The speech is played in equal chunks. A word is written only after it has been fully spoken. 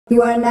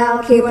You are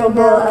now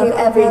capable of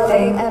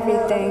everything,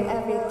 everything,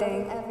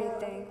 everything,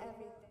 everything,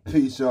 everything.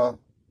 Peace, y'all.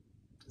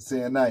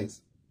 Saying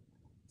nice.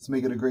 Let's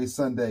make it a great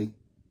Sunday.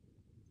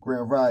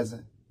 Grand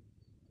Rising.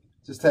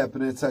 Just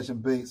tapping in, touching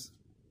base.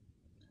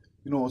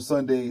 You know, on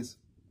Sundays,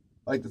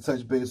 I like to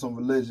touch base on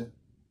religion.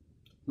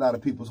 A lot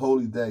of people's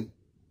holy day.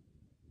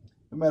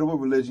 No matter what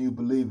religion you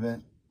believe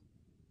in,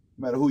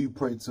 no matter who you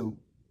pray to,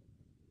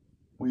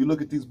 when you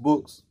look at these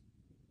books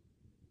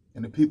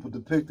and the people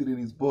depicted in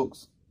these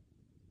books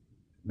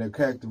and their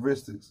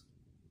characteristics,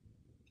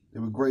 they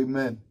were great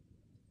men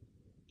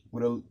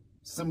with a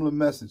similar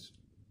message.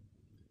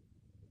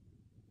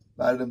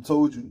 A lot of them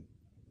told you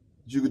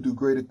that you could do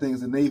greater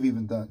things than they've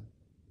even done.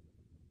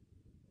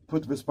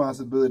 Put the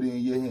responsibility in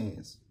your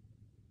hands.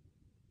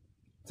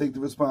 Take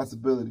the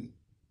responsibility.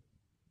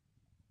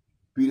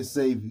 Be the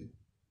savior.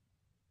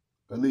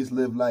 Or at least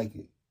live like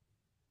it.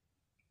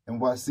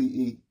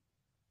 NYCE.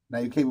 Now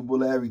you're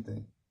capable of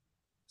everything.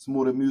 It's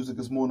more than music,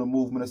 it's more than a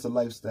movement, it's a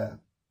lifestyle.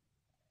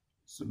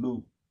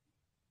 Salute.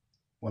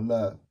 One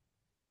love.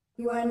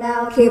 You are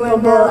now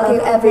capable of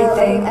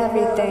everything,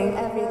 everything, everything,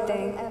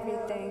 everything,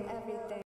 everything, everything.